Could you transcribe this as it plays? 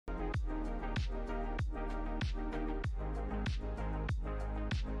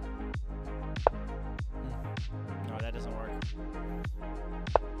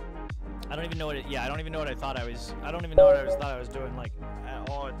I don't even know what it. Yeah, I don't even know what I thought I was. I don't even know what thought I was doing like at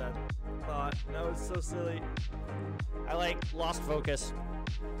all at that thought. That was so silly. I like lost focus.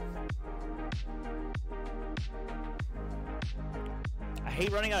 I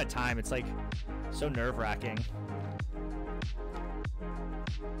hate running out of time. It's like so nerve-wracking.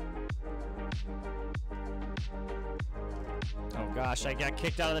 Oh gosh, I got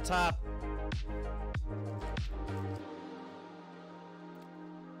kicked out of the top.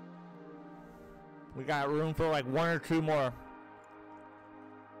 We got room for like 1 or 2 more.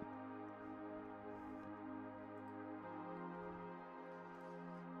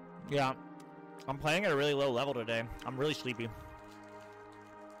 Yeah, I'm playing at a really low level today. I'm really sleepy.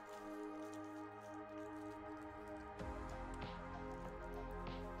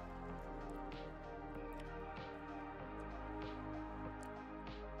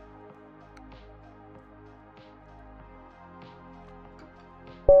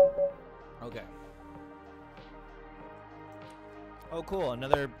 Okay. Oh, cool.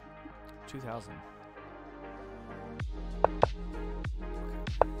 Another 2,000.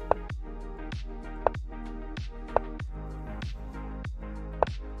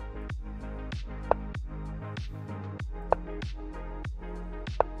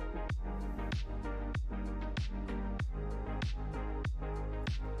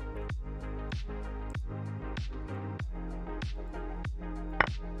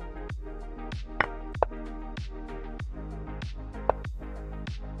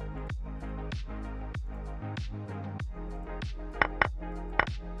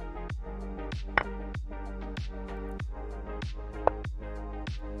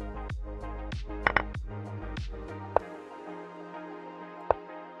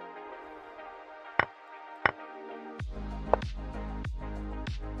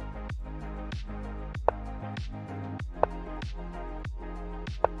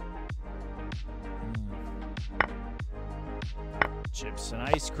 Chips and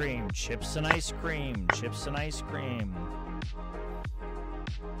ice cream, chips and ice cream, chips and ice cream.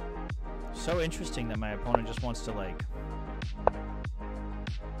 So interesting that my opponent just wants to like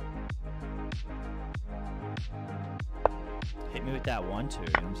hit me with that 1-2, you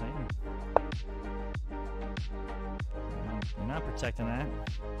know what I'm saying? You're not protecting that.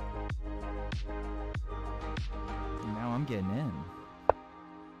 And now I'm getting in.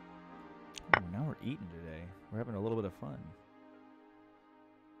 Oh, now we're eating today. We're having a little bit of fun.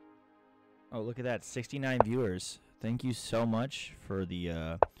 Oh, look at that. 69 viewers. Thank you so much for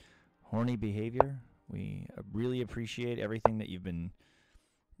the horny behavior. We really appreciate everything that you've been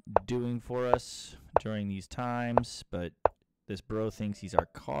doing for us during these times. But this bro thinks he's our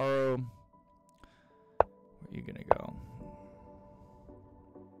Caro. Where are you going to go?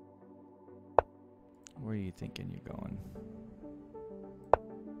 Where are you thinking you're going?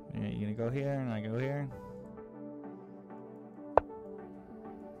 Yeah, you going to go here and I go here?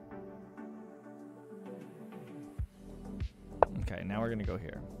 Okay, now we're gonna go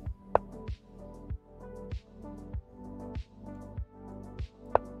here.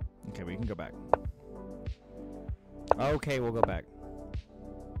 Okay, we can go back. Okay, we'll go back.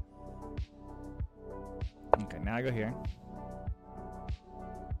 Okay, now I go here.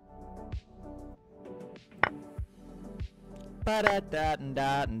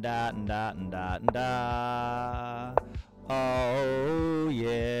 Ba-da-da-da-da-da-da-da-da. Oh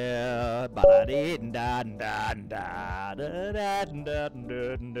yeah,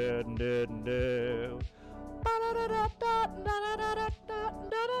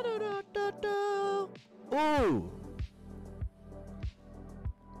 ooh.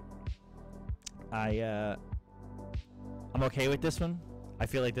 I'm okay with this one. I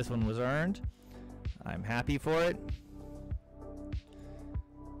feel like this one was earned. I'm happy for it.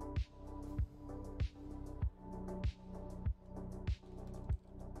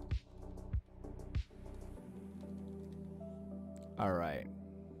 All right.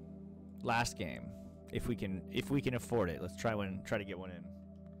 Last game. If we can afford it, let's try to get one in.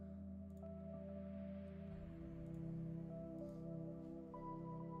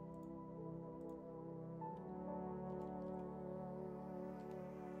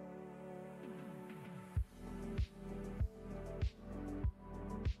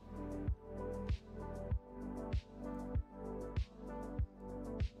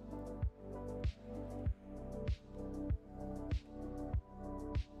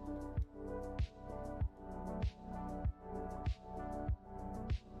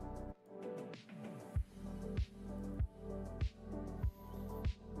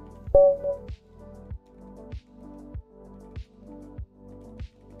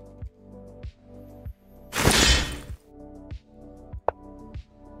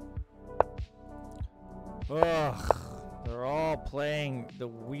 Ugh, they're all playing the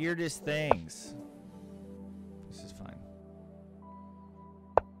weirdest things. This is fine.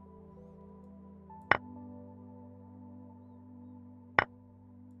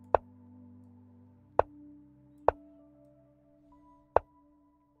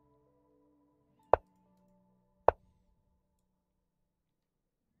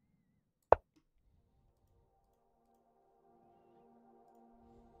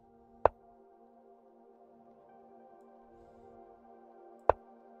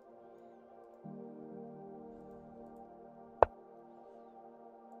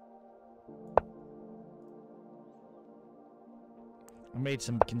 I made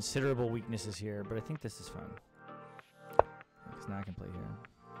some considerable weaknesses here, but I think this is fine. Because now I can play here.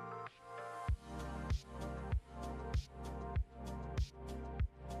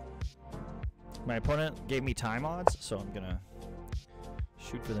 My opponent gave me time odds, so I'm gonna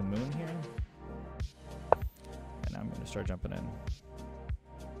shoot for the moon here. And I'm gonna start jumping in.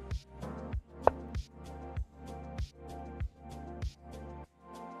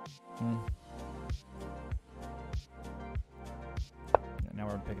 Now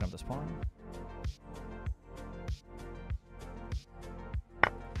we're picking up this pawn.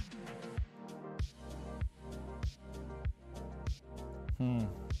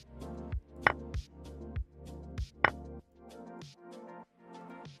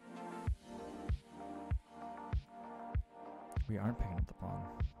 We aren't picking up the pawn.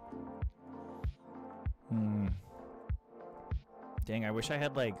 Dang, I wish I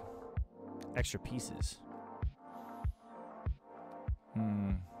had like extra pieces.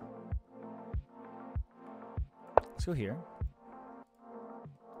 Let's go here.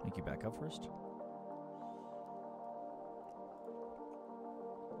 Make you back up first.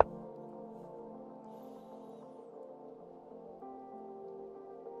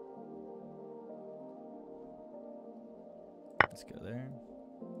 Let's go there.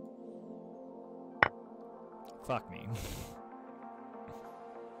 Fuck me.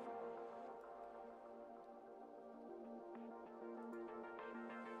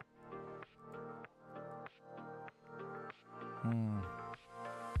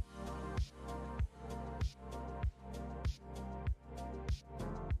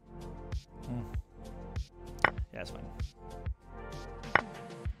 Yeah, that's fine.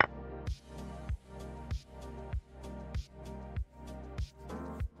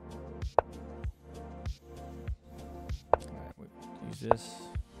 Alright, we use this.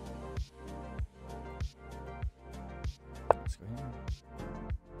 Let's go here.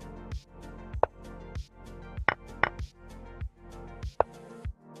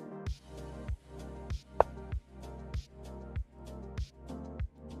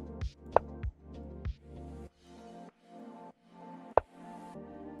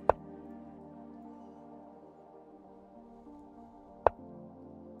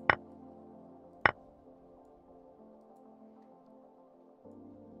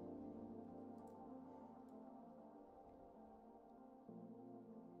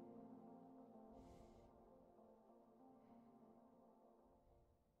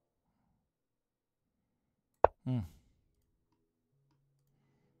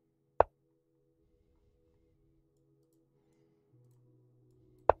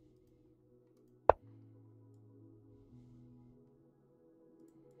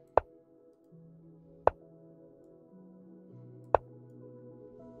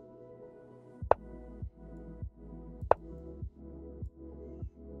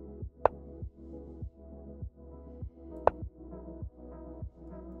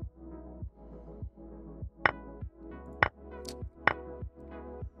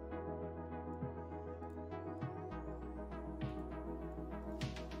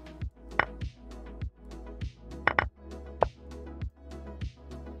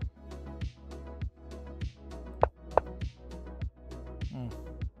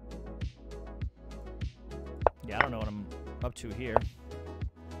 Yeah, I don't know what I'm up to here.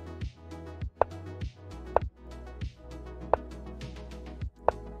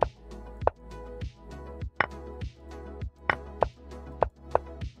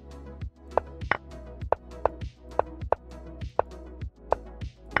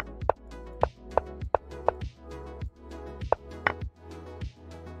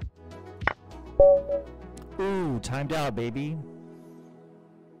 Ooh, timed out, baby.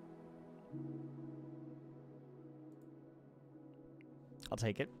 I'll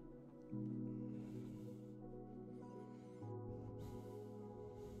take it.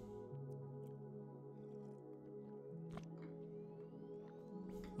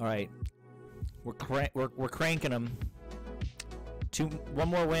 All right, we're cranking them. One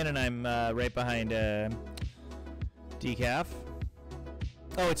more win, and I'm right behind Decaf.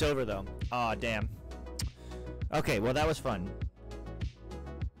 Oh, it's over though. Aw, damn. Okay, well that was fun.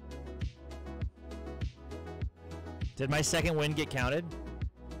 Did my second win get counted?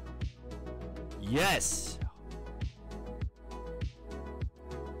 Yes!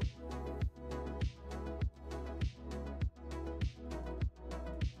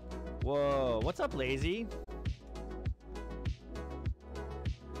 Whoa, what's up, Lazy?